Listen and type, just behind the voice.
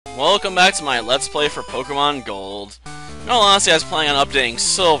welcome back to my Let's Play for Pokemon Gold. In all honesty, I was planning on updating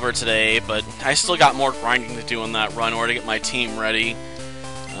Silver today, but I still got more grinding to do on that run in order to get my team ready.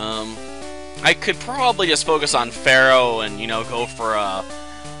 I could probably just focus on Pharaoh and, go for a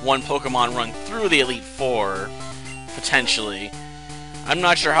one Pokemon run through the Elite Four, potentially. I'm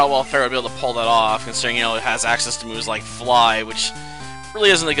not sure how well Pharaoh would be able to pull that off, considering, it has access to moves like Fly, which really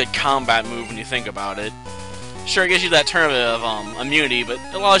isn't a good combat move when you think about it. Sure, it gives you that turn of immunity, but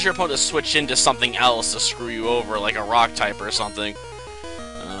it allows your opponent to switch into something else to screw you over, like a rock type or something.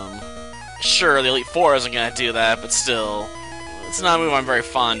 Sure, the Elite Four isn't going to do that, but still, it's not a move I'm very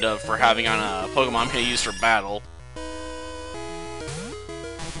fond of for having on a Pokemon I'm going to use for battle.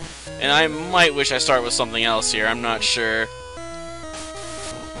 And I might wish I started with something else here, I'm not sure.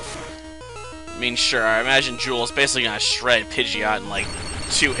 I mean, sure, I imagine Jewel is basically going to shred Pidgeot in like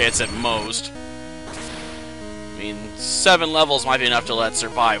 2 hits at most. I mean, 7 levels might be enough to let it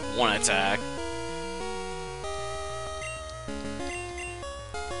survive 1 attack.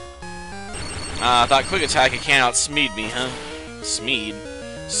 I thought Quick Attack, it can't outspeed me, huh? Speed,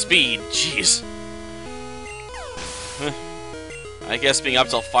 jeez. I guess being up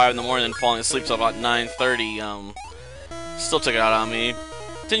till 5 in the morning and falling asleep till about 9:30, still took it out on me.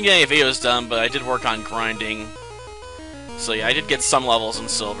 Didn't get any videos done, but I did work on grinding. So yeah, I did get some levels in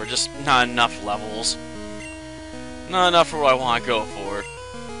Silver, just not enough levels. Not enough for what I want to go for.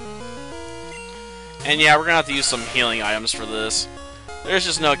 And yeah, we're going to have to use some healing items for this. There's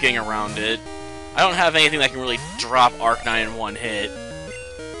just no getting around it. I don't have anything that can really drop Arcanine in 1 hit.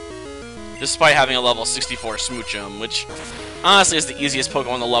 Despite having a level 64 Smoochum, which honestly is the easiest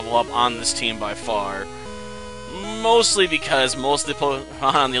Pokemon to level up on this team by far. Mostly because most of the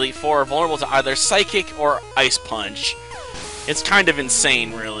Pokemon on the Elite Four are vulnerable to either Psychic or Ice Punch. It's kind of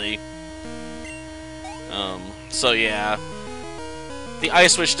insane, really. So yeah, the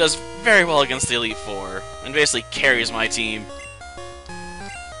Ice Witch does very well against the Elite Four, and basically carries my team.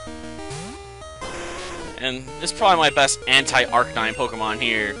 And it's probably my best anti-Arcanine Pokemon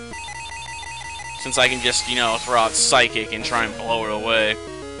here, since I can just, throw out Psychic and try and blow it away.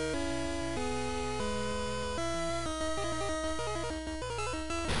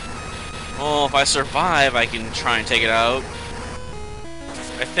 Well, if I survive, I can try and take it out.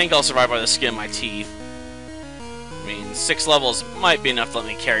 I think I'll survive by the skin of my teeth. I mean, 6 levels might be enough to let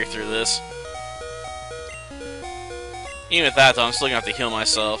me carry through this. Even with that, though, I'm still going to have to heal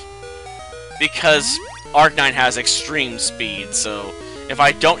myself. Because Arcanine has extreme speed, so if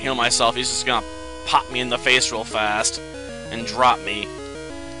I don't heal myself, he's just going to pop me in the face real fast and drop me.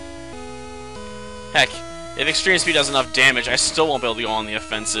 Heck, if extreme speed does enough damage, I still won't be able to go on the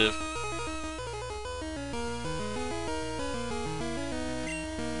offensive.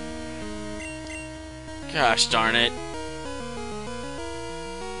 Gosh darn it.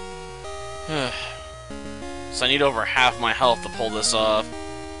 So I need over half my health to pull this off.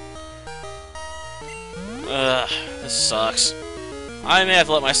 This sucks. I may have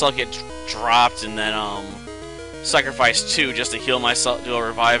to let myself get dropped and then, sacrifice 2 just to heal myself, do a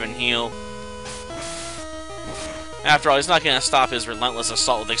revive and heal. After all, he's not going to stop his relentless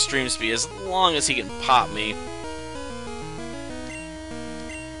assault with extreme speed as long as he can pop me.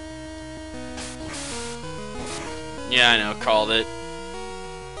 Yeah, I know, called it.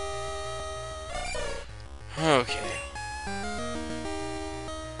 Okay.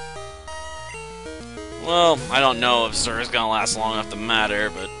 Well, I don't know if Zer's gonna last long enough to matter,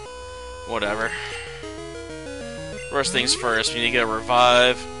 but whatever. First things first, we need to get a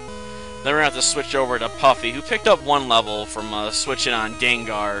revive. Then we're gonna have to switch over to Puffy, who picked up 1 level from switching on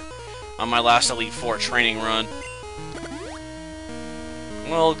Gengar on my last Elite Four training run.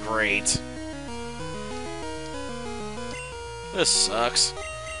 Well, great. This sucks.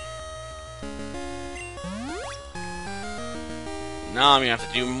 Now I'm gonna have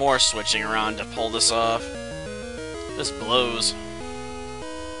to do more switching around to pull this off. This blows.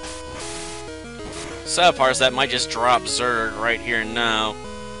 Sad part is that might just drop Zerg right here and now.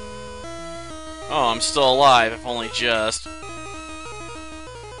 Oh, I'm still alive, if only just.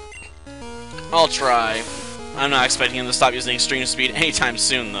 I'll try. I'm not expecting him to stop using extreme speed anytime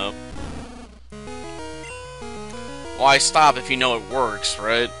soon, though. Why stop if you know it works,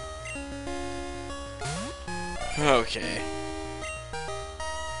 right? Okay.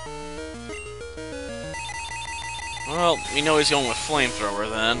 Well, we know he's going with Flamethrower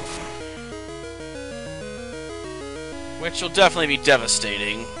then. Which will definitely be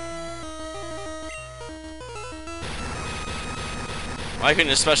devastating. Why couldn't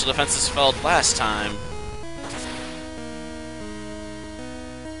his special defenses failed last time?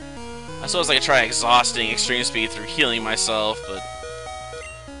 I suppose I could try exhausting extreme speed through healing myself, but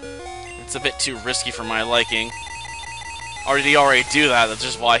It's a bit too risky for my liking. Or did he already do that? That's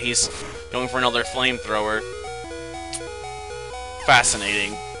just why he's going for another flamethrower.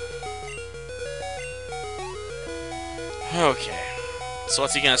 Fascinating. Okay. So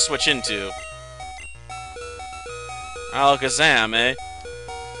what's he gonna switch into? Alakazam, eh?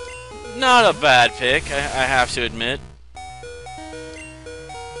 Not a bad pick, I have to admit. I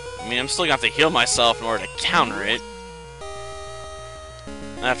mean, I'm still gonna have to heal myself in order to counter it.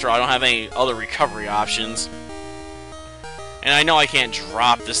 After all, I don't have any other recovery options. And I know I can't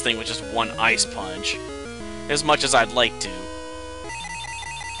drop this thing with just one Ice Punch, as much as I'd like to.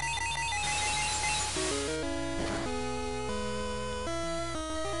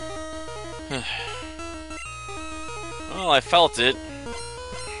 Well, I felt it.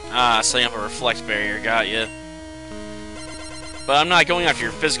 Ah, setting up a Reflect Barrier, got you. But I'm not going after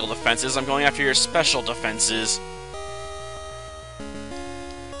your physical defenses, I'm going after your special defenses.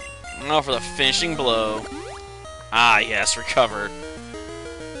 Now for the finishing blow. Ah, yes, recover.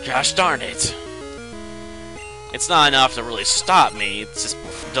 Gosh darn it. It's not enough to really stop me, it's just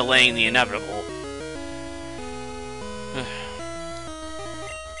delaying the inevitable.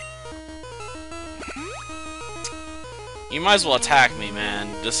 You might as well attack me, man.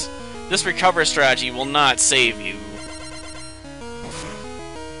 This recover strategy will not save you.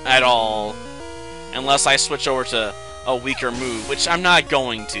 At all. Unless I switch over to a weaker move, which I'm not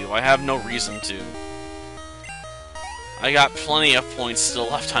going to. I have no reason to. I got plenty of points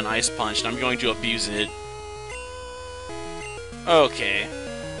still left on Ice Punch, and I'm going to abuse it. Okay.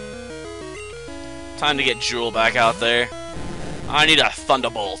 Time to get Jewel back out there. I need a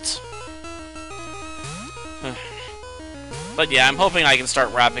Thunderbolt. But yeah, I'm hoping I can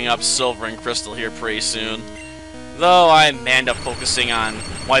start wrapping up Silver and Crystal here pretty soon. Though I may end up focusing on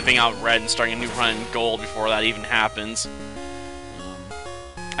wiping out Red and starting a new run in Gold before that even happens.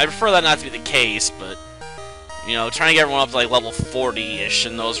 I prefer that not to be the case, but you know, trying to get everyone up to like level 40-ish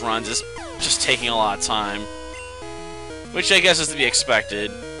in those runs is just taking a lot of time. Which I guess is to be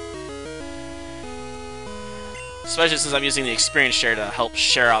expected. Especially since I'm using the experience share to help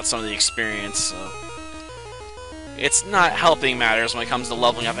share out some of the experience, so it's not helping matters when it comes to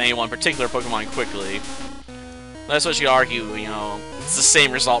leveling up any one particular Pokemon quickly. That's what you could argue, you know, it's the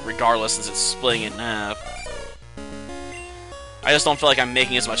same result regardless since it's splitting it in half. I just don't feel like I'm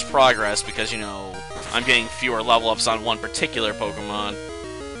making as much progress because, you know, I'm getting fewer level ups on one particular Pokemon.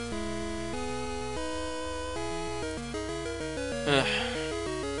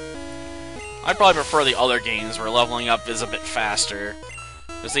 I'd probably prefer the other games where leveling up is a bit faster,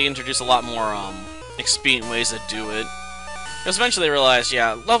 because they introduce a lot more expedient ways to do it. Because eventually they realized,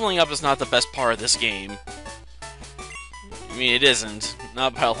 yeah, leveling up is not the best part of this game. I mean, it isn't.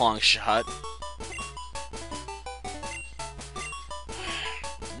 Not by a long shot.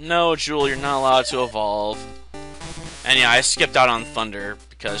 No, Jewel, you're not allowed to evolve. And yeah, I skipped out on Thunder,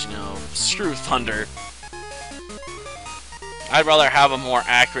 because, you know, screw Thunder. I'd rather have a more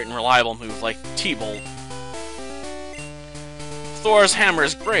accurate and reliable move like T-Bolt. Thor's Hammer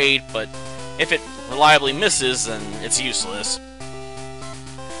is great, but if it reliably misses, then it's useless.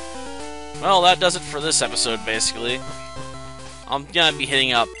 Well, that does it for this episode, basically. I'm gonna be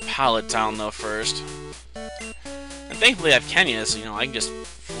hitting up Pallet Town, though, first. And thankfully I have Kenya, so, you know, I can just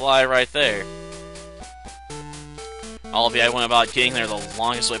fly right there. Albeit I went about getting there the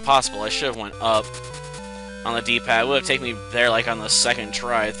longest way possible. I should have went up on the D-pad. It would have taken me there, like, on the second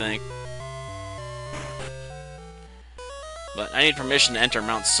try, I think. But I need permission to enter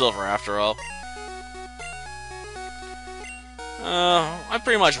Mount Silver, after all. I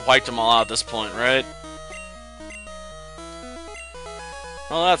pretty much wiped them all out at this point, right?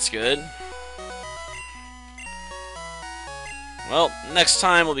 Well, that's good. Well, next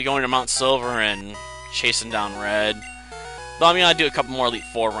time we'll be going to Mount Silver and chasing down Red. Though I'm gonna do a couple more Elite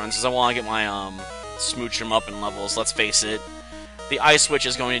Four runs, because I want to get my, smooch them up in levels. Let's face it, the Ice Witch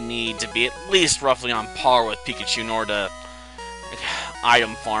is going to need to be at least roughly on par with Pikachu in order to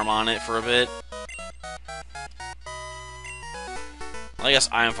item farm on it for a bit. Well, I guess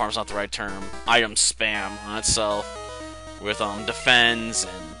item farm's not the right term. Item spam on itself, with defense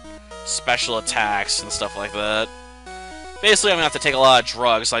and special attacks and stuff like that. Basically, I'm gonna have to take a lot of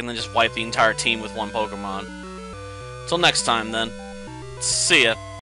drugs so I can then just wipe the entire team with one Pokemon. Till next time, then. See ya.